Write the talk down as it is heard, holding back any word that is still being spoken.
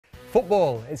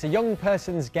Football, it's a young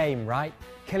person's game, right?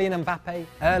 Kylian Mbappe,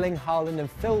 Erling Haaland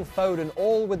and Phil Foden,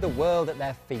 all with the world at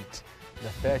their feet.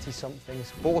 The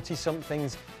 30-somethings,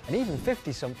 40-somethings and even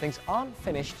 50-somethings aren't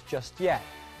finished just yet.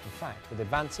 In fact, with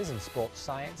advances in sports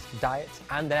science, diet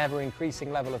and an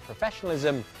ever-increasing level of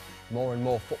professionalism, more and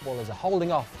more footballers are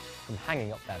holding off from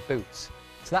hanging up their boots.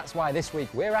 So that's why this week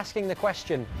we're asking the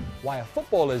question, why are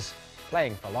footballers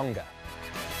playing for longer?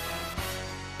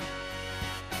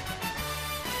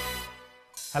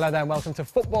 Hello there and welcome to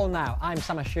Football Now. I'm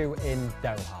Sam Ashu in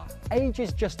Doha. Age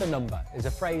is just a number is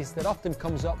a phrase that often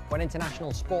comes up when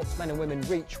international sportsmen and women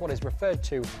reach what is referred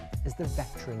to as the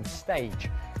veteran stage.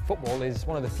 Football is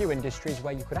one of the few industries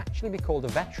where you could actually be called a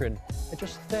veteran at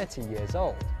just 30 years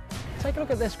old. Take a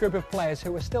look at this group of players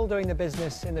who are still doing the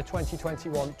business in the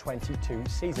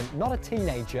 2021-22 season. Not a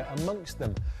teenager amongst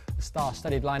them. The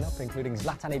star-studded lineup including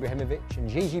Zlatan Ibrahimovic and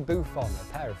Gigi Buffon,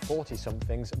 a pair of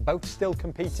 40-somethings, both still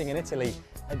competing in Italy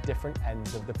at different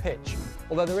ends of the pitch,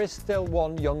 although there is still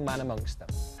one young man amongst them.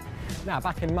 Now,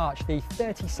 back in March, the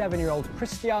 37-year-old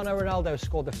Cristiano Ronaldo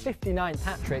scored the 59th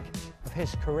hat-trick of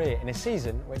his career in a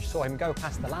season which saw him go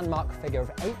past the landmark figure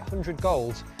of 800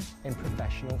 goals in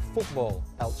professional football.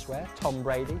 Elsewhere, Tom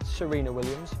Brady, Serena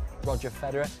Williams, Roger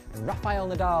Federer and Rafael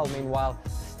Nadal, meanwhile,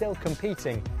 are still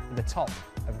competing at the top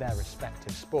of their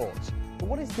respective sports. But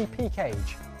what is the peak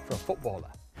age for a footballer?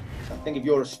 I think if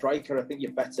you're a striker, I think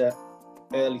you're better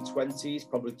early 20s,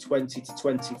 probably 20 to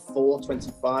 24,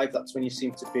 25. That's when you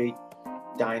seem to be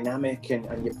dynamic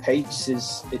and your pace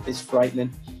is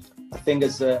frightening. I think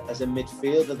as a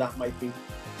midfielder, that might be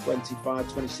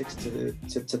 25, 26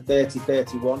 to 30,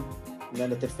 31. And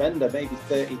then a defender, maybe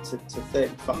 30 to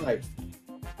 35.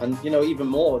 And, you know, even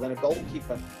more than a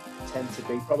goalkeeper tend to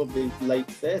be, probably late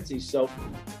 30s. So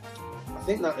I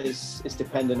think that is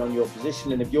dependent on your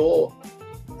position. And if you're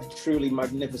a truly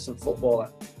magnificent footballer,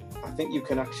 I think you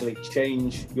can actually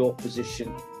change your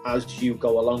position as you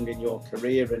go along in your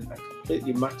career and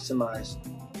completely maximise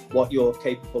what you're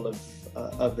capable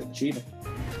of achieving.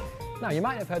 Now, you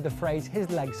might have heard the phrase, his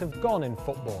legs have gone in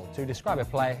football, to describe a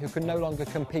player who can no longer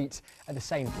compete at the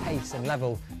same pace and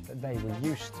level that they were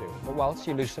used to. But whilst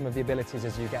you lose some of the abilities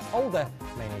as you get older,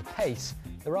 mainly pace,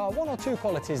 there are one or two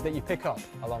qualities that you pick up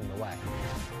along the way.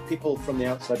 People from the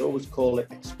outside always call it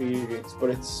experience, but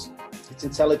it's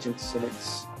intelligence and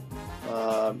it's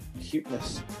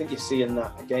cuteness. I think you're seeing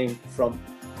that again from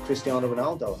Cristiano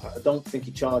Ronaldo. I don't think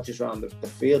he charges around the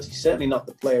field. He's certainly not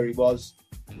the player he was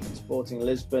at Sporting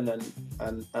Lisbon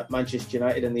and at Manchester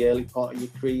United in the early part of your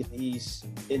career. He's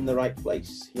in the right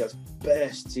place. He has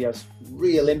bursts. He has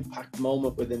real impact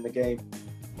moment within the game.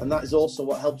 And that is also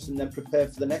what helps him then prepare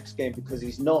for the next game, because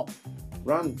he's not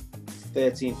ran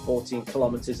 13, 14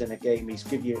 kilometres in a game. He's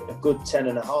give you a good 10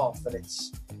 and a half, and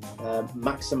it's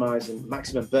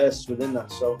maximum bursts within that.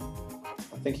 So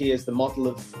I think he is the model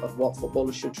of what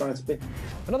footballers should try to be.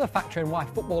 Another factor in why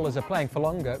footballers are playing for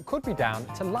longer could be down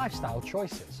to lifestyle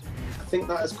choices. I think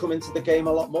that has come into the game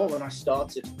a lot more. When I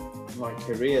started my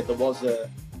career, there was a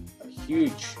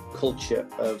huge culture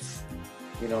of,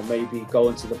 you know, maybe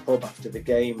going to the pub after the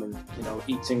game and, you know,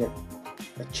 eating a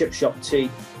chip shop tea,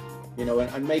 you know,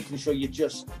 and making sure you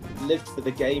just lived for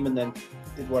the game and then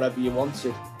did whatever you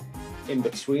wanted in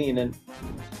between. And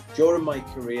during my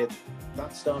career,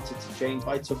 that started to change.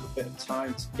 I took a bit of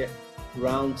time to get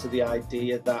round to the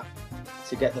idea that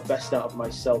to get the best out of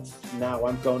myself now,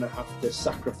 I'm going to have to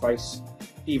sacrifice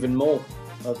even more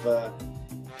of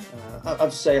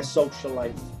say a social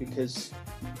life, because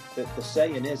the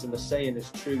saying is, and the saying is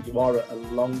true, you are a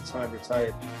long time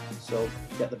retired, so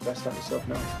get the best out of yourself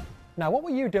now. Now, what were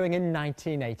you doing in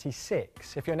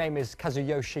 1986? If your name is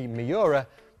Kazuyoshi Miura,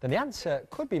 then the answer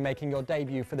could be making your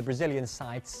debut for the Brazilian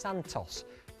side Santos.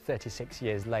 36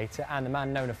 years later, and the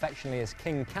man known affectionately as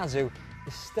King Kazu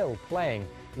is still playing.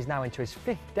 He's now into his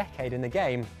 5th decade in the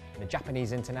game, and the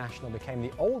Japanese international became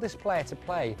the oldest player to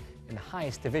play in the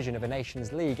highest division of a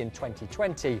nation's league in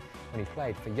 2020, when he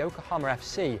played for Yokohama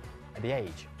FC at the age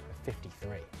of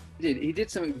 53. He did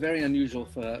something very unusual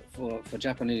for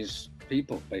Japanese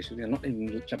people, basically, not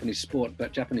even Japanese sport,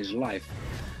 but Japanese life.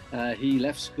 He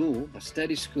left school, a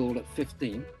steady school, at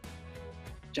 15.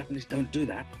 Japanese don't do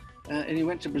that. And he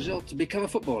went to Brazil to become a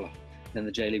footballer. Then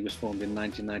the J-League was formed in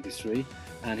 1993,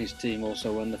 and his team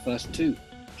also won the first 2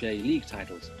 J-League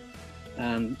titles.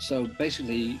 And so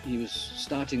basically he was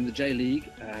starting the J-League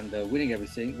and winning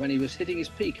everything when he was hitting his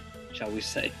peak, shall we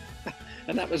say.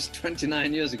 And that was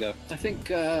 29 years ago. I think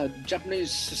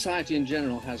Japanese society in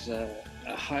general has a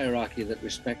hierarchy that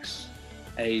respects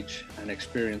age and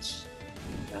experience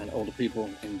and older people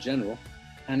in general.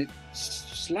 and it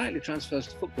slightly transfers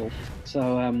to football.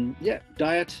 So yeah,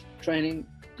 diet, training,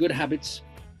 good habits,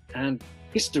 and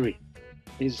history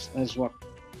is what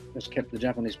has kept the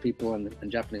Japanese people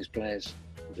and Japanese players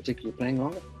in particular playing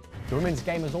longer. The women's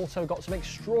game has also got some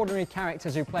extraordinary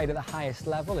characters who played at the highest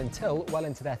level until well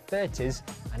into their 30s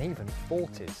and even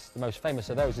 40s. The most famous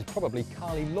of those is probably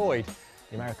Carly Lloyd.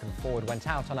 The American forward went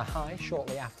out on a high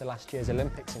shortly after last year's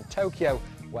Olympics in Tokyo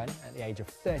when, at the age of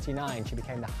 39, she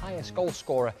became the highest goal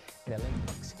scorer in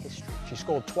Olympics history. She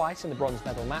scored twice in the bronze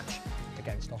medal match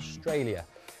against Australia.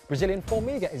 Brazilian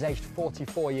Formiga is aged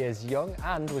 44 years young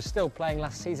and was still playing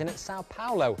last season at Sao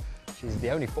Paulo. She's the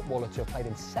only footballer to have played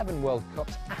in 7 World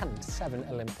Cups and 7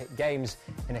 Olympic Games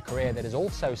in a career that has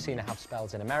also seen her have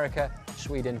spells in America,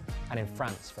 Sweden and in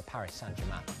France for Paris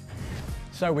Saint-Germain.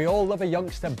 So we all love a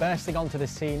youngster bursting onto the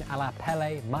scene a la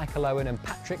Pele, Michael Owen and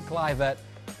Patrick Kluivert,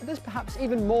 but there's perhaps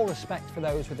even more respect for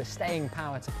those with the staying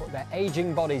power to put their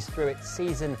ageing bodies through it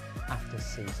season after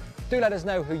season. Do let us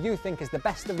know who you think is the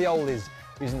best of the oldies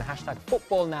using the hashtag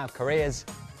FootballNowCareers,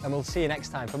 and we'll see you next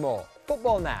time for more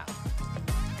Football Now.